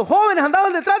allá y los jóvenes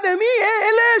andaban detrás de mí.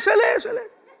 Él es.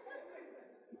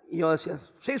 Y yo decía,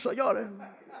 sí, soy yo.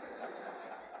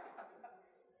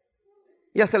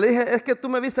 Y hasta le dije, es que tú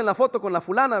me viste en la foto con la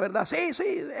fulana, ¿verdad? Sí,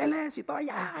 él es y todo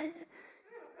allá.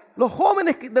 Los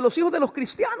jóvenes de los hijos de los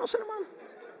cristianos, hermano.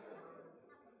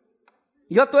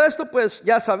 Y yo todo esto pues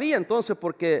ya sabía entonces,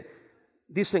 porque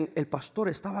dicen, el pastor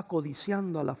estaba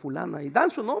codiciando a la fulana y dan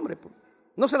su nombre.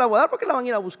 No se la voy a dar porque la van a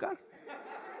ir a buscar.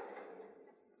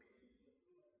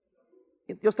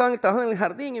 Yo estaba trabajando en el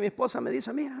jardín y mi esposa me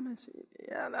dice, mira,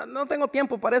 no tengo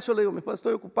tiempo para eso. Le digo, mi esposa,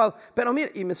 estoy ocupado. Pero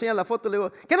mira, y me enseña la foto. Le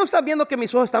digo, ¿qué no estás viendo que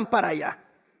mis ojos están para allá?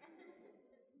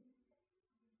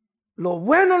 Lo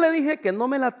bueno, le dije, que no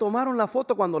me la tomaron la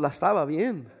foto cuando la estaba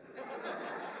viendo.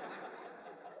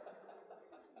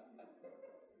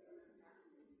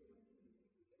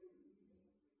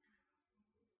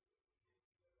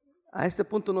 A este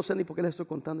punto no sé ni por qué les estoy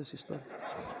contando esa historia.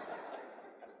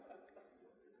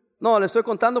 No, le estoy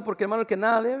contando porque, hermano, el que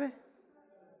nada debe,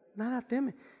 nada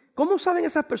teme. ¿Cómo saben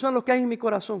esas personas lo que hay en mi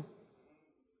corazón?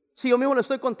 Si yo mismo le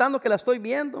estoy contando que la estoy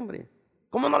viendo, hombre.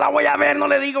 ¿Cómo no la voy a ver? No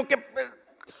le digo que...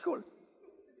 Híjole.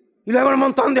 Y luego un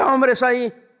montón de hombres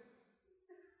ahí.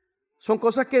 Son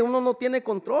cosas que uno no tiene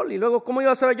control. Y luego, ¿cómo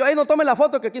iba a saber yo? No tome la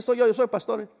foto que aquí estoy yo soy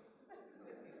pastor.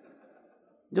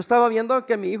 Yo estaba viendo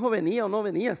que mi hijo venía o no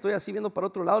venía. Estoy así viendo para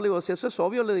otro lado. Le digo, si eso es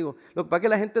obvio, le digo. Lo que pasa es que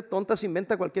la gente tonta se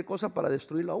inventa cualquier cosa para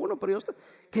destruirlo a uno. Pero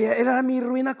que era mi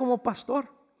ruina como pastor.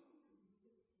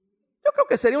 Yo creo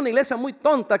que sería una iglesia muy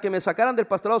tonta que me sacaran del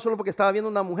pastorado solo porque estaba viendo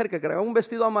una mujer que cargaba un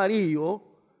vestido amarillo,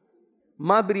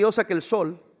 más brillosa que el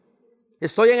sol.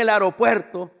 Estoy en el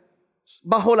aeropuerto,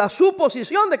 bajo la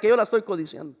suposición de que yo la estoy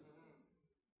codiciando.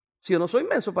 Si yo no soy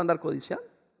menso para andar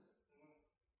codiciando.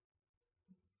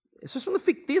 Eso es un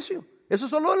ficticio. Eso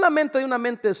es solo en la mente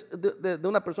de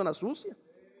una persona sucia,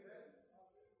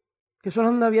 que solo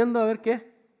anda viendo a ver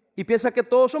qué, y piensa que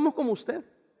todos somos como usted.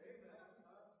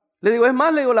 Le digo, es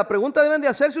más, le digo, la pregunta deben de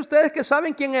hacerse ustedes que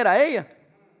saben quién era ella,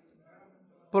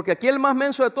 porque aquí el más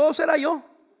menso de todos era yo.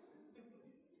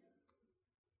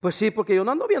 Pues sí, porque yo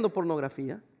no ando viendo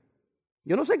pornografía.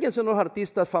 Yo no sé quién son los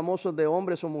artistas famosos de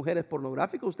hombres o mujeres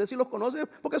pornográficos. Usted sí los conoce,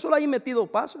 porque solo ahí metido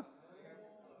pasa.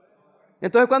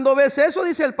 Entonces cuando ves eso,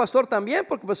 dice el pastor también,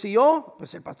 porque pues si yo,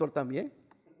 pues el pastor también.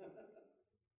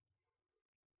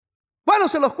 Bueno,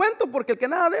 se los cuento porque el que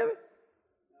nada debe,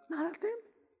 nada teme.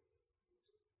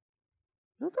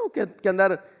 No tengo que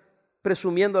andar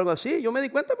presumiendo algo así. Yo me di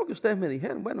cuenta porque ustedes me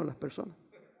dijeron, bueno, las personas.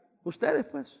 Ustedes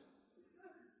pues.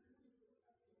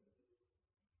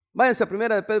 Váyanse a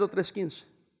 1 de Pedro 3:15.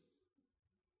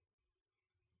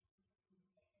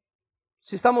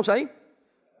 ¿Sí estamos ahí?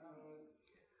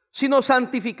 Sino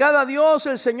santificad a Dios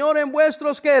el Señor en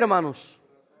vuestros, ¿qué, hermanos?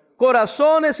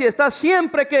 Corazones, y está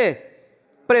siempre,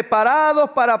 ¿qué? Preparados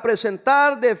para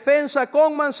presentar defensa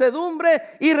con mansedumbre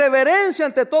y reverencia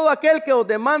ante todo aquel que os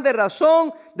demande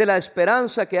razón de la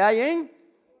esperanza que hay en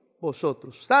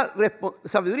vosotros.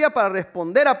 Sabiduría para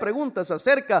responder a preguntas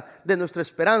acerca de nuestra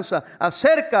esperanza,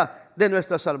 acerca de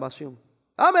nuestra salvación.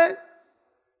 Amén.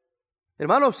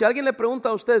 Hermano, si alguien le pregunta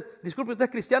a usted, disculpe, ¿usted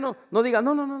es cristiano? No diga,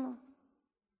 no.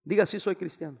 Diga, sí soy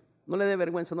cristiano. No le dé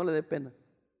vergüenza, no le dé pena.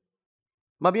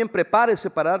 Más bien prepárese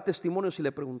para dar testimonio si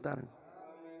le preguntaran.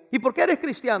 ¿Y por qué eres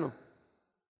cristiano?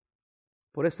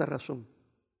 Por esta razón.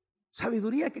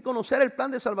 Sabiduría, hay que conocer el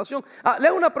plan de salvación. Le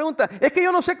hago una pregunta. Es que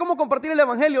yo no sé cómo compartir el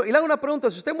evangelio. Y le hago una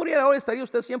pregunta. Si usted muriera ahora, ¿estaría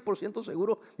usted 100%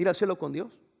 seguro de ir al cielo con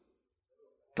Dios?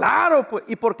 Claro, pues.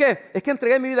 ¿Y por qué? Es que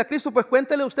entregué mi vida a Cristo. Pues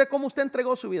cuéntele usted cómo usted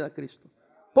entregó su vida a Cristo.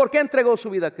 ¿Por qué entregó su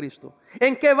vida a Cristo?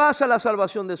 ¿En qué basa la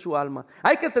salvación de su alma?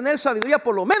 Hay que tener sabiduría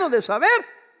por lo menos de saber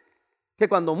que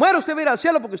cuando muera usted va a ir al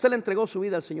cielo porque usted le entregó su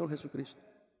vida al Señor Jesucristo.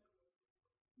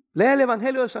 Lea el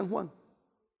Evangelio de San Juan.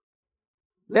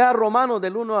 Lea Romanos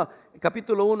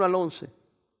capítulo 1 al 11.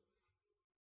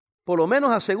 Por lo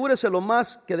menos asegúrese lo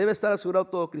más que debe estar asegurado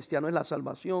todo cristiano, es la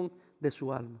salvación de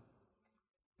su alma.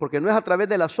 Porque no es a través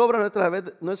de las obras,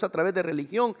 no es a través de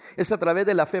religión, es a través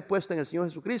de la fe puesta en el Señor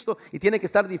Jesucristo. Y tiene que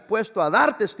estar dispuesto a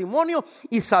dar testimonio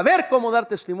y saber cómo dar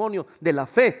testimonio de la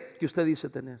fe que usted dice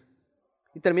tener.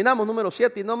 Y terminamos, número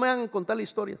 7, y no me hagan contar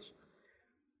historias.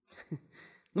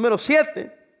 Número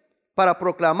 7, para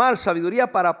proclamar,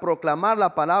 sabiduría para proclamar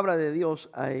la palabra de Dios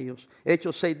a ellos.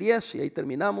 Hechos 6:10, y ahí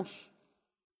terminamos.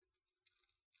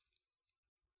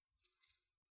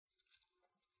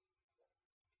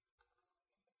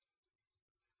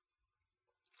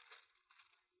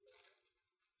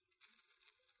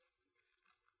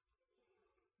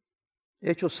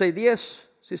 Hechos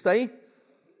 6:10, ¿sí está ahí?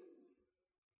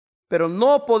 Pero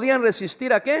no podían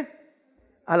resistir ¿a qué?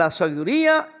 A la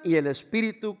sabiduría y el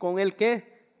espíritu con el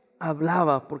que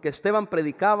hablaba, porque Esteban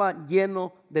predicaba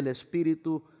lleno del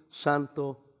Espíritu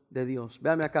Santo de Dios.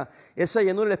 Véame acá, esa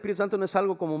llenura del Espíritu Santo no es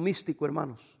algo como místico,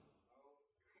 hermanos.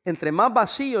 Entre más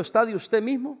vacío está de usted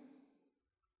mismo,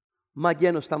 más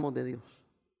lleno estamos de Dios.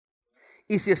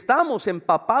 Y si estamos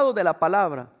empapados de la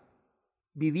palabra,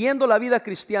 viviendo la vida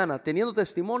cristiana, teniendo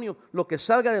testimonio, lo que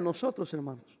salga de nosotros,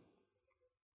 hermanos,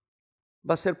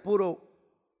 va a ser puro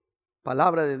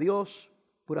palabra de Dios,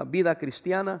 pura vida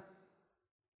cristiana,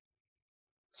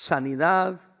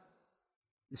 sanidad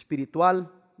espiritual,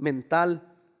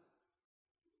 mental,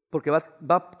 porque va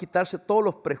a quitarse todos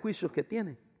los prejuicios que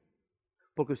tiene,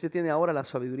 porque usted tiene ahora la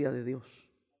sabiduría de Dios.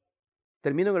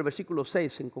 Termino en el versículo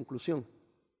 6, en conclusión.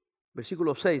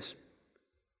 Versículo 6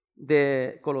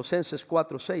 de Colosenses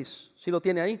 4:6. ¿Sí lo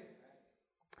tiene ahí?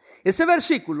 Ese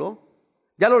versículo,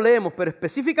 ya lo leemos, pero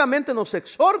específicamente nos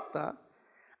exhorta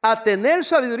a tener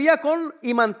sabiduría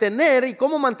y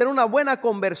cómo mantener una buena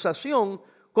conversación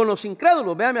con los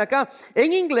incrédulos. Véame acá,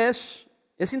 en inglés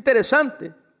es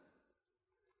interesante,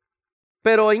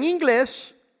 pero en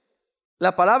inglés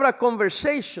la palabra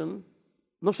conversation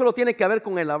no solo tiene que ver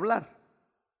con el hablar,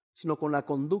 sino con la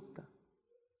conducta.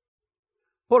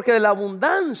 Porque de la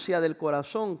abundancia del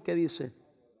corazón, ¿qué dice?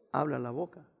 Habla la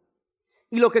boca.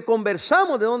 Y lo que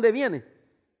conversamos, ¿de dónde viene?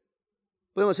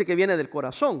 Podemos decir que viene del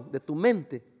corazón, de tu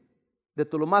mente, de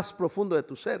lo más profundo de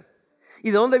tu ser.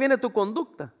 ¿Y de dónde viene tu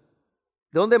conducta?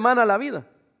 ¿De dónde emana la vida?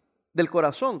 Del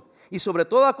corazón. Y sobre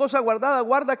toda cosa guardada,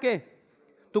 ¿guarda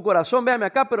qué? Tu corazón, véame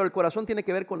acá, pero el corazón tiene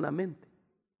que ver con la mente.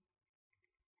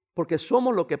 Porque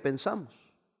somos lo que pensamos.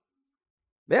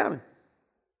 Véame.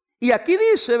 Y aquí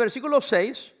dice, versículo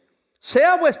 6,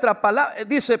 sea vuestra palabra,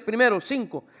 dice primero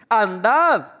 5,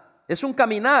 andad, es un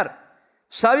caminar,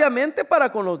 sabiamente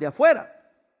para con los de afuera.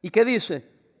 ¿Y qué dice?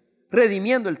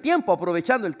 Redimiendo el tiempo,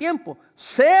 aprovechando el tiempo.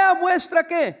 Sea vuestra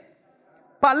 ¿qué?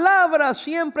 Palabra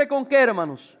siempre con ¿qué,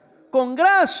 hermanos? Con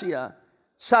gracia,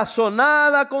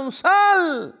 sazonada con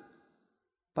sal,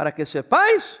 para que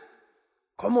sepáis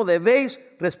cómo debéis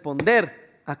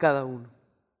responder a cada uno.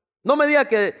 No me diga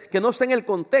que no está en el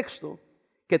contexto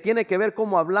que tiene que ver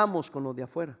cómo hablamos con los de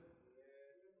afuera,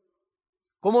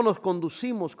 cómo nos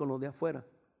conducimos con los de afuera.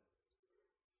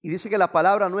 Y dice que la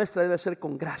palabra nuestra debe ser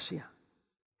con gracia.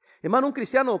 Hermano, un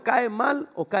cristiano o cae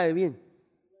mal o cae bien.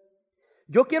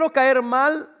 Yo quiero caer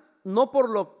mal no por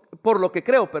lo que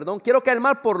creo, perdón, quiero caer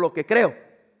mal por lo que creo,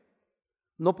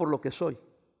 no por lo que soy.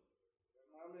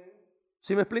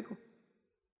 ¿Sí me explico?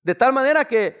 De tal manera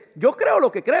que yo creo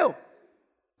lo que creo,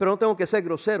 pero no tengo que ser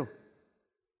grosero,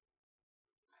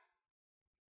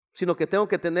 sino que tengo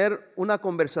que tener una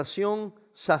conversación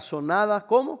sazonada,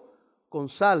 ¿cómo? Con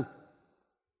sal,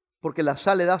 porque la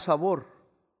sal le da sabor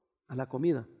a la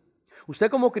comida. Usted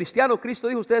como cristiano, Cristo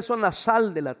dijo, ustedes son la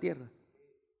sal de la tierra.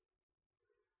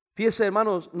 Fíjense,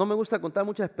 hermanos, no me gusta contar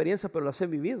muchas experiencias, pero las he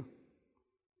vivido.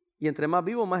 Y entre más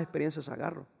vivo, más experiencias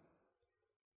agarro.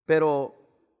 Pero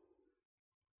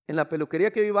en la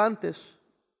peluquería que iba antes,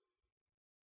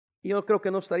 y yo creo que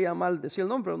no estaría mal decir el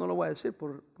nombre, pero no lo voy a decir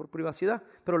por privacidad.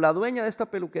 Pero la dueña de esta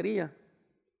peluquería,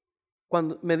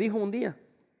 cuando me dijo un día,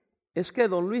 es que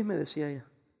don Luis, me decía ella,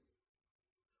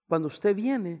 cuando usted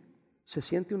viene, se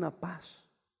siente una paz,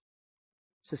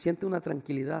 se siente una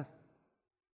tranquilidad.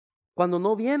 Cuando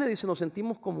no viene, dice, nos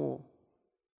sentimos como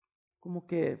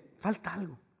que falta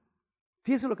algo.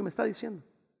 Fíjese lo que me está diciendo.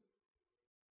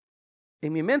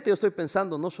 En mi mente yo estoy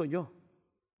pensando, no soy yo.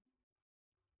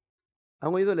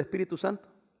 ¿Han oído el Espíritu Santo?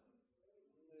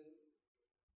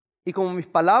 Y como mis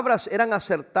palabras eran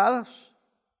acertadas,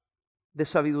 de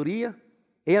sabiduría,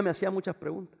 ella me hacía muchas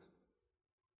preguntas.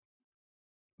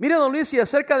 Mire, don Luis, y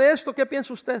acerca de esto, ¿qué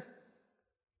piensa usted?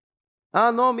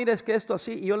 Ah, no, mire, es que esto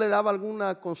así. Y yo le daba algún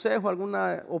consejo,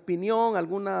 alguna opinión,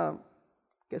 alguna,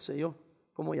 qué sé yo,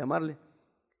 cómo llamarle.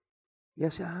 Y ella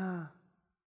decía,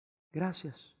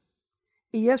 gracias.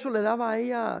 Y eso le daba a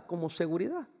ella como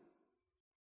seguridad,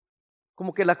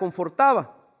 como que la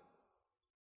confortaba.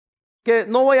 que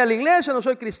no voy a la iglesia, no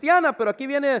soy cristiana, pero aquí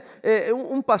viene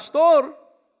un pastor.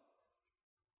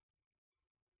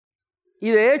 Y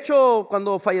de hecho,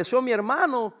 cuando falleció mi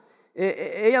hermano,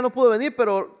 ella no pudo venir,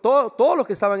 pero todos los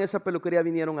que estaban en esa peluquería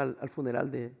vinieron al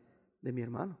funeral de mi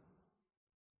hermano.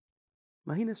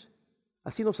 Imagínense,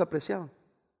 así nos apreciaban.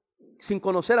 Sin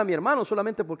conocer a mi hermano,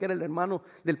 solamente porque era el hermano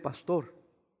del pastor.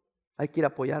 Hay que ir a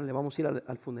apoyarle, vamos a ir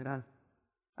al funeral.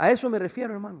 A eso me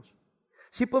refiero, hermanos.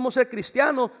 Sí podemos ser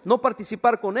cristianos, no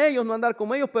participar con ellos, no andar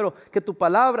con ellos, pero que tu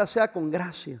palabra sea con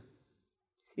gracia.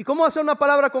 ¿Y cómo hacer una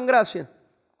palabra con gracia?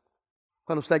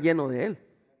 Cuando está lleno de Él.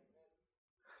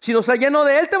 Si no está lleno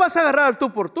de Él, te vas a agarrar al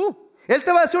tú por tú. Él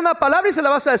te va a decir una palabra y se la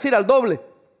vas a decir al doble.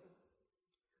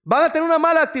 Van a tener una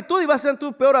mala actitud y vas a tener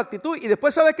tu peor actitud. Y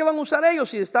después sabes que van a usar ellos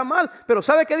si está mal, pero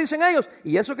 ¿sabe qué dicen ellos?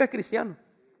 Y eso que es cristiano.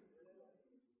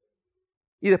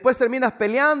 Y después terminas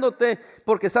peleándote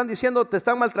porque están diciendo, te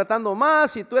están maltratando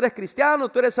más, y tú eres cristiano,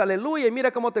 tú eres aleluya, y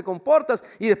mira cómo te comportas.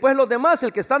 Y después los demás,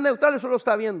 el que está neutral, eso lo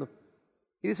está viendo.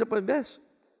 Y dice, pues ves,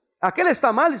 aquel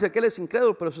está mal, dice, aquel es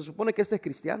incrédulo, pero se supone que este es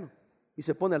cristiano. Y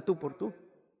se pone al tú por tú.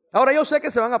 Ahora yo sé que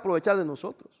se van a aprovechar de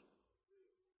nosotros.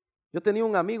 Yo tenía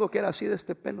un amigo que era así de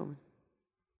este pelo,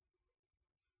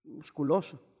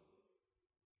 musculoso.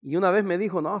 Y una vez me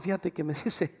dijo, no, fíjate que me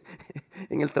dice,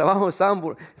 en el trabajo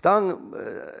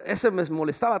ese me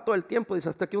molestaba todo el tiempo, dice,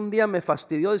 hasta que un día me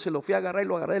fastidió, dice, lo fui a agarrar y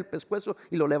lo agarré del pescuezo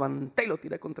y lo levanté y lo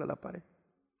tiré contra la pared.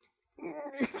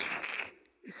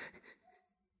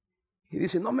 Y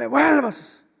dice, no me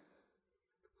vuelvas.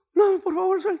 No, por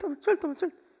favor, suéltame.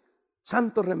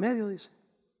 Santo remedio, dice.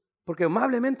 Porque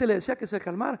amablemente le decía que se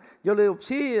calmara. Yo le digo,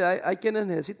 sí, hay quienes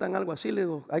necesitan algo así. Le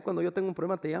digo, ay, cuando yo tengo un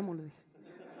problema te llamo, le dije.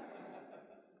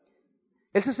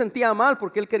 Él se sentía mal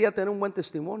porque él quería tener un buen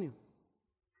testimonio.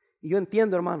 Y yo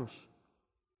entiendo, hermanos,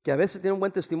 que a veces tiene un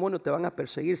buen testimonio, te van a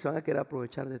perseguir, se van a querer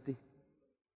aprovechar de ti.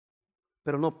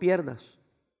 Pero no pierdas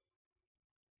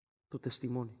tu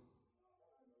testimonio.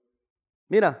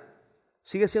 Mira,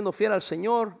 sigue siendo fiel al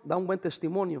Señor, da un buen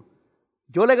testimonio.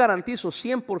 Yo le garantizo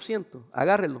 100%,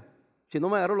 agárrelo. Si no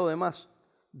me agarró lo demás,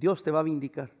 Dios te va a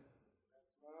vindicar.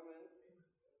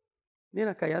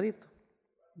 Mira, calladito,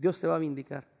 Dios te va a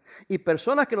vindicar. Y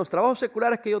personas que en los trabajos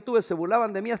seculares que yo tuve se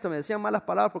burlaban de mí, hasta me decían malas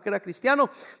palabras porque era cristiano.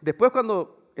 Después,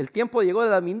 cuando el tiempo llegó de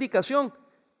la vindicación,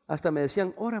 hasta me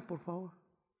decían, ora por favor.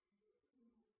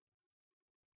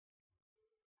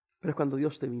 Pero es cuando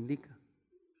Dios te vindica.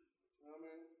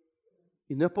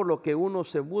 Y no es por lo que uno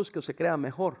se busque o se crea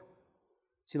mejor,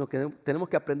 sino que tenemos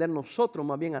que aprender nosotros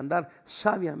más bien a andar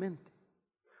sabiamente.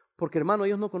 Porque, hermano,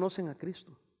 ellos no conocen a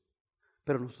Cristo,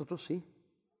 pero nosotros sí.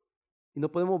 Y no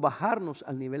podemos bajarnos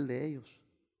al nivel de ellos.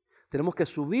 Tenemos que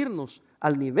subirnos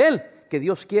al nivel que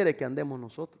Dios quiere que andemos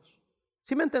nosotros.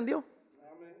 ¿Sí me entendió?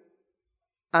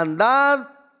 Andad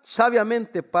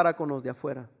sabiamente para con los de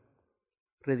afuera,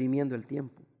 redimiendo el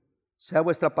tiempo. Sea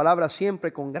vuestra palabra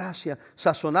siempre con gracia,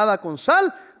 sazonada con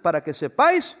sal, para que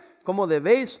sepáis cómo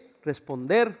debéis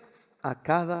responder a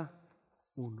cada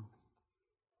uno.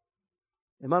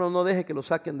 Hermano, no deje que lo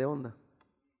saquen de onda.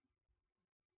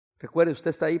 Recuerde, usted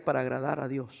está ahí para agradar a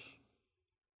Dios.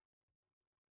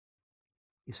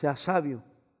 Y sea sabio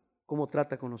cómo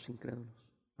trata con los incrédulos.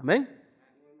 Amén.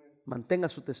 Mantenga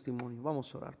su testimonio.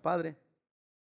 Vamos a orar. Padre.